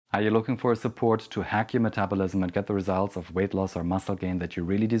Are you looking for support to hack your metabolism and get the results of weight loss or muscle gain that you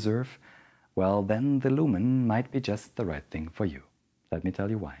really deserve? Well, then the Lumen might be just the right thing for you. Let me tell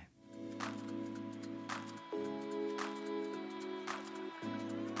you why.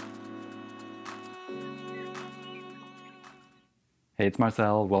 Hey, it's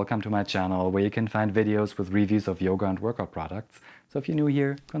Marcel. Welcome to my channel where you can find videos with reviews of yoga and workout products. So if you're new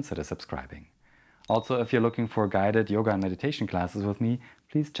here, consider subscribing. Also, if you're looking for guided yoga and meditation classes with me,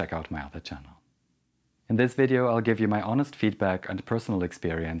 please check out my other channel. In this video, I'll give you my honest feedback and personal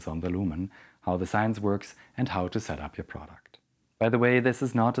experience on the Lumen, how the science works, and how to set up your product. By the way, this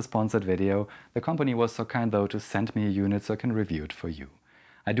is not a sponsored video. The company was so kind though to send me a unit so I can review it for you.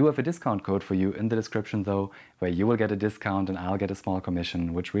 I do have a discount code for you in the description though, where you will get a discount and I'll get a small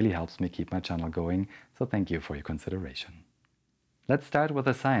commission, which really helps me keep my channel going, so thank you for your consideration. Let's start with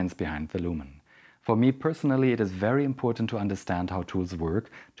the science behind the Lumen. For me personally, it is very important to understand how tools work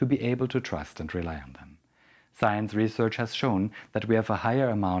to be able to trust and rely on them. Science research has shown that we have a higher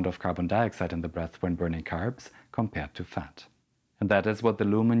amount of carbon dioxide in the breath when burning carbs compared to fat. And that is what the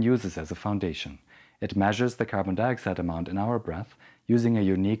Lumen uses as a foundation. It measures the carbon dioxide amount in our breath using a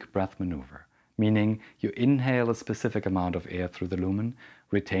unique breath maneuver, meaning you inhale a specific amount of air through the Lumen,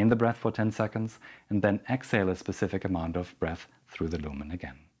 retain the breath for 10 seconds, and then exhale a specific amount of breath through the Lumen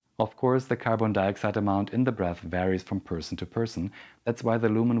again. Of course, the carbon dioxide amount in the breath varies from person to person. That's why the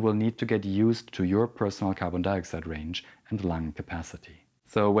Lumen will need to get used to your personal carbon dioxide range and lung capacity.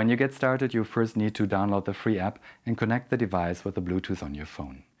 So when you get started, you first need to download the free app and connect the device with the Bluetooth on your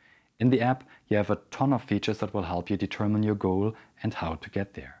phone. In the app, you have a ton of features that will help you determine your goal and how to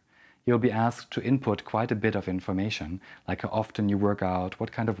get there. You'll be asked to input quite a bit of information, like how often you work out,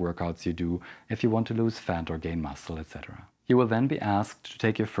 what kind of workouts you do, if you want to lose fat or gain muscle, etc. You will then be asked to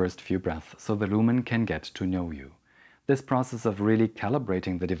take your first few breaths so the Lumen can get to know you. This process of really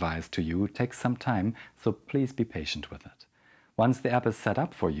calibrating the device to you takes some time, so please be patient with it. Once the app is set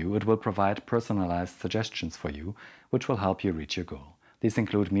up for you, it will provide personalized suggestions for you, which will help you reach your goal. These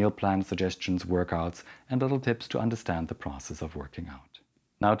include meal plan suggestions, workouts, and little tips to understand the process of working out.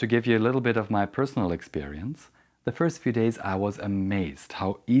 Now, to give you a little bit of my personal experience, the first few days I was amazed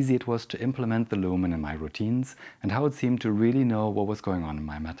how easy it was to implement the Lumen in my routines and how it seemed to really know what was going on in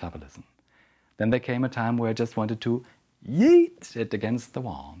my metabolism. Then there came a time where I just wanted to yeet it against the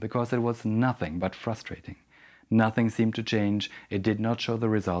wall because it was nothing but frustrating. Nothing seemed to change. It did not show the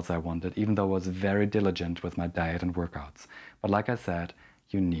results I wanted, even though I was very diligent with my diet and workouts. But like I said,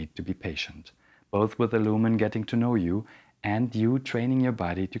 you need to be patient, both with the Lumen getting to know you and you training your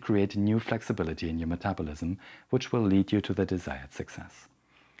body to create new flexibility in your metabolism, which will lead you to the desired success.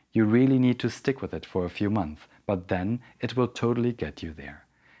 You really need to stick with it for a few months, but then it will totally get you there.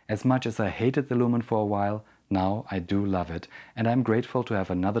 As much as I hated the Lumen for a while, now I do love it, and I'm grateful to have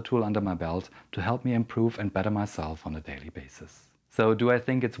another tool under my belt to help me improve and better myself on a daily basis. So do I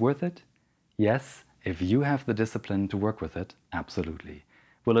think it's worth it? Yes, if you have the discipline to work with it, absolutely.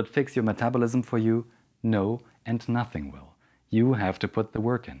 Will it fix your metabolism for you? No, and nothing will. You have to put the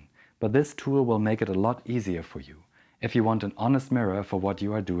work in, but this tool will make it a lot easier for you. If you want an honest mirror for what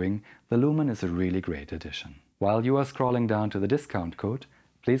you are doing, the Lumen is a really great addition. While you are scrolling down to the discount code,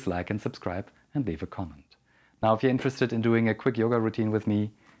 please like and subscribe and leave a comment. Now, if you're interested in doing a quick yoga routine with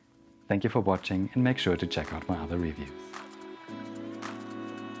me, thank you for watching and make sure to check out my other reviews.